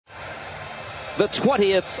The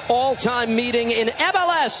 20th all-time meeting in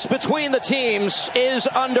MLS between the teams is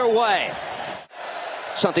underway.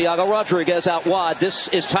 Santiago Rodriguez out wide. This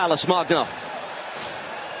is Talles Magno.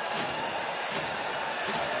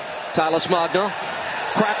 Talles Magno,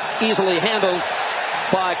 crack easily handled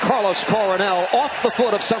by Carlos Coronel off the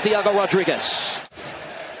foot of Santiago Rodriguez.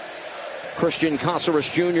 Christian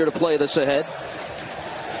Cáceres Jr. to play this ahead.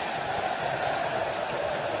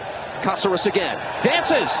 Cáceres again.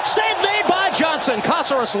 Dances. Save made by Johnson.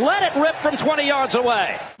 Cáceres let it rip from 20 yards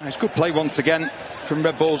away. Nice good play once again from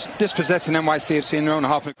Red Bulls, dispossessing NYCFC in their own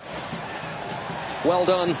half. Well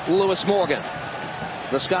done, Lewis Morgan.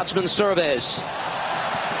 The Scotsman surveys.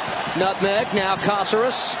 Nutmeg, now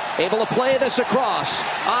Cáceres, able to play this across.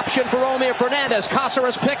 Option for Omir Fernandez.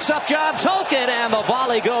 Cáceres picks up John Tolkin, and the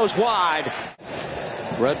volley goes wide.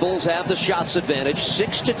 Red Bulls have the shots advantage,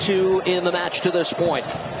 6-2 in the match to this point.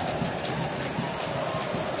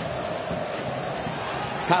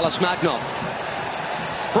 Talles Magno.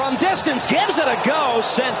 From distance, gives it a go,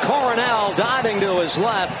 sent Coronel diving to his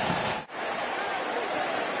left.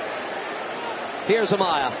 Here's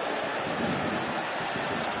Amaya.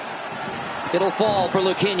 It'll fall for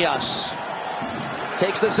Luquinhas.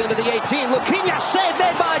 Takes this into the 18. Luquinhas save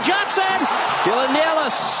made by Johnson. Dylan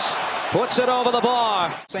Nealis puts it over the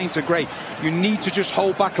bar. Saints are great. You need to just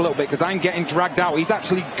hold back a little bit because I'm getting dragged out. He's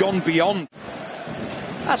actually gone beyond.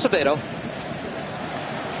 Acevedo.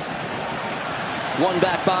 One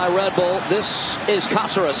back by Red Bull. This is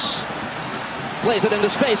Cáceres. Plays it into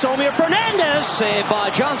space. Omir Fernandez saved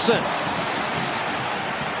by Johnson.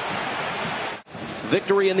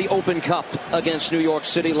 Victory in the Open Cup against New York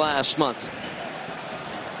City last month.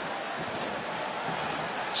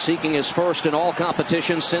 Seeking his first in all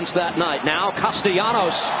competitions since that night. Now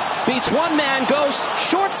Castellanos beats one man, goes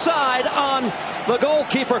short side on the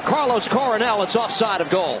goalkeeper Carlos Coronel. It's offside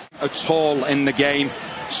of goal. At all in the game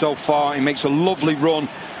so far. He makes a lovely run.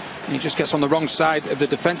 And he just gets on the wrong side of the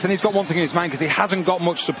defence. And he's got one thing in his mind because he hasn't got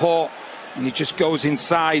much support. And he just goes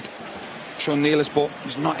inside Sean Nealis, but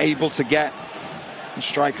he's not able to get and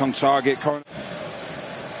strike on target.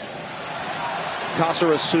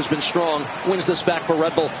 Cáceres, who's been strong, wins this back for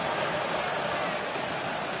Red Bull.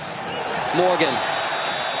 Morgan.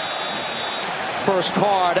 First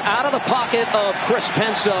card out of the pocket of Chris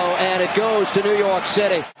Penso, and it goes to New York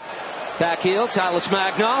City. Back heel, Talles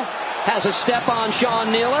Magno has a step on Sean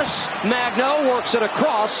Nealis. Magno works it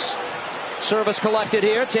across. Service collected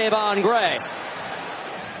here, Tavon Gray.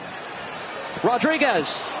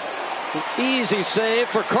 Rodriguez. Easy save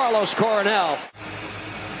for Carlos Coronel.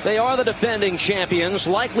 They are the defending champions,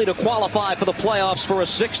 likely to qualify for the playoffs for a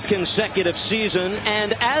 6th consecutive season,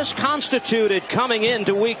 and as constituted coming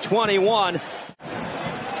into week 21.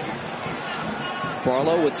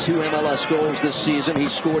 Barlow with 2 MLS goals this season. He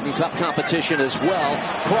scored in cup competition as well.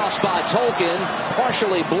 Crossed by Tolkin,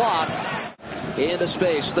 partially blocked. In the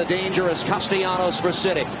space, the dangerous Castellanos for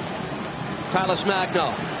City. Talles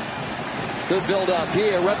Magno. Good build-up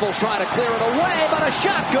here. Red Bulls trying to clear it away, but a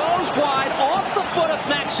shot goes wide off the foot of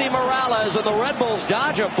Maxi Morales, and the Red Bulls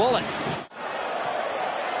dodge a bullet.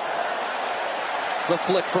 The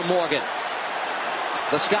flick from Morgan.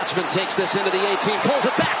 The Scotsman takes this into the 18, pulls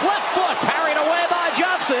it back, left foot, parried away by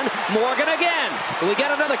Johnson. Morgan again. Will he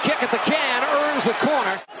get another kick at the can? Earns the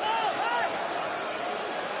corner.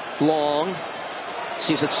 Long.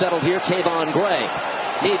 Sees it settled here. Tavon Gray.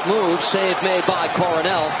 Neat move. Save made by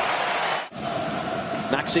Coronel.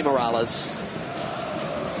 Maxi Morales.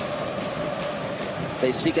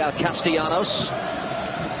 They seek out Castellanos.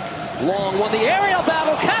 Long won the aerial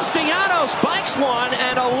battle. Castellanos bikes one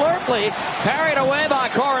and alertly parried away by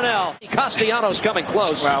Coronel. Castellanos coming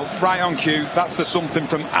close. Well, right on cue. That's the something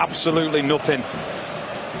from absolutely nothing.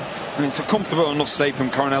 And it's a comfortable enough save from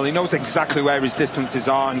Coronel. He knows exactly where his distances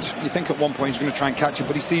are, and you think at one point he's going to try and catch it,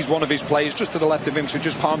 but he sees one of his players just to the left of him, so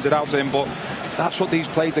just palms it out to him. But that's what these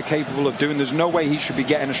players are capable of doing. There's no way he should be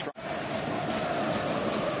getting a strike.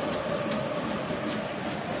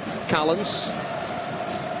 Collins.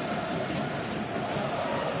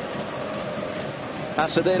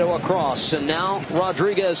 Acevedo across, and now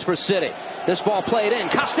Rodriguez for City. This ball played in.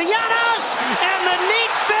 Castellanos! And the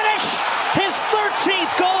neat finish! His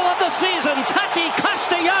 13th goal of the season. Tati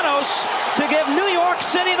Castellanos to give New York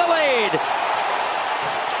City the lead.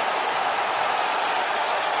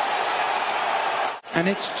 And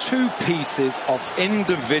it's 2 pieces of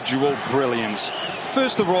individual brilliance.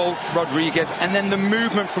 First of all, Rodriguez, and then the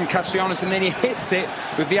movement from Castellanos, and then he hits it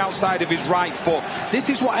with the outside of his right foot. This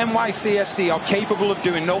is what NYCFC are capable of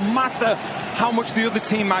doing, no matter how much the other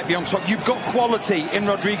team might be on top. You've got quality in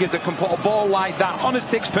Rodriguez that can put a ball like that on a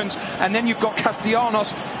sixpence, and then you've got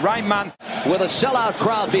Castellanos, right man. with a sellout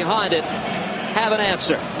crowd behind it, have an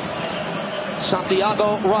answer.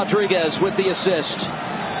 Santiago Rodriguez with the assist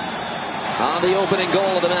on the opening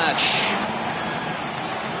goal of the match.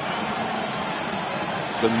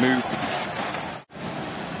 The move.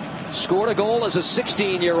 Scored a goal as a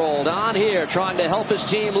 16-year-old on here, trying to help his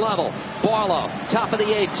team level. Barlow, top of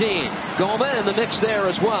the 18. Goma in the mix there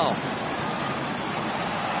as well.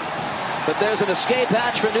 But there's an escape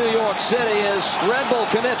hatch for New York City as Red Bull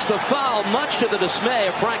commits the foul, much to the dismay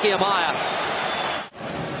of Frankie Amaya.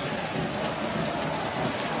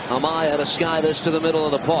 Amaya to sky this to the middle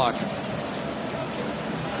of the park.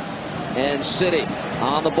 And City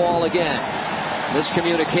on the ball again.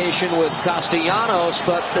 Miscommunication with Castellanos,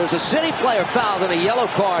 but there's a City player fouled and a yellow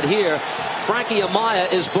card here. Frankie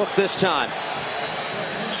Amaya is booked this time.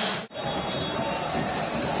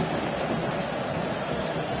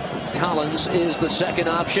 Collins is the second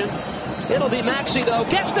option. It'll be Maxey, though.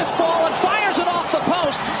 Gets this ball and fires it off the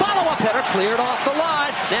post. Follow-up header cleared off the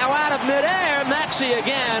line. Now out of midair, Maxey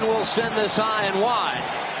again will send this high and wide.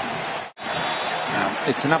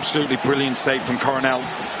 It's an absolutely brilliant save from Coronel.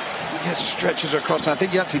 He just stretches across, and I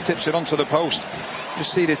think he actually tips it onto the post.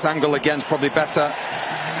 Just see this angle again, is probably better.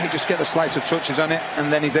 He just get the slice of touches on it,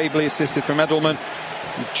 and then he's ably assisted from Edelman.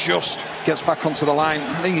 He just gets back onto the line.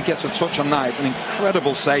 I think he gets a touch on that. It's an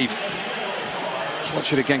incredible save. Let's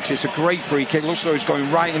watch it again, because it's a great free kick. Looks like he's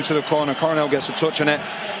going right into the corner. Coronel gets a touch on it.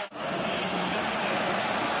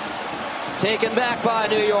 Taken back by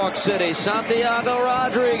New York City. Santiago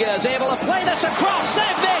Rodriguez able to play this across.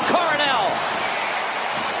 Save made, Coronel.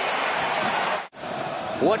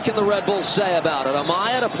 What can the Red Bulls say about it?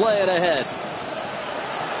 Amaya to play it ahead.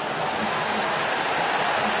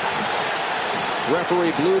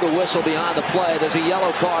 Referee blew the whistle behind the play. There's a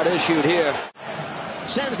yellow card issued here.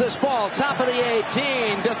 Sends this ball top of the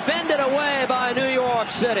 18. Defended away by New York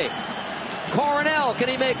City. Coronel, can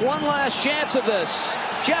he make one last chance of this?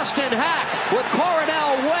 Justin Hack with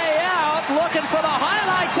Coronel way out, looking for the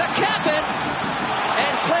highlight to cap it,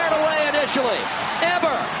 and cleared away initially.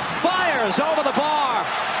 Eber fires over the bar.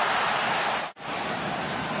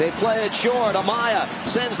 They play it short. Amaya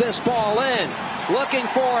sends this ball in, looking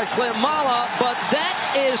for Klimala, but that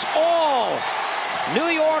is all.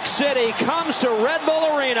 New York City comes to Red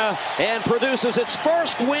Bull Arena and produces its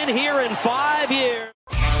first win here in 5 years.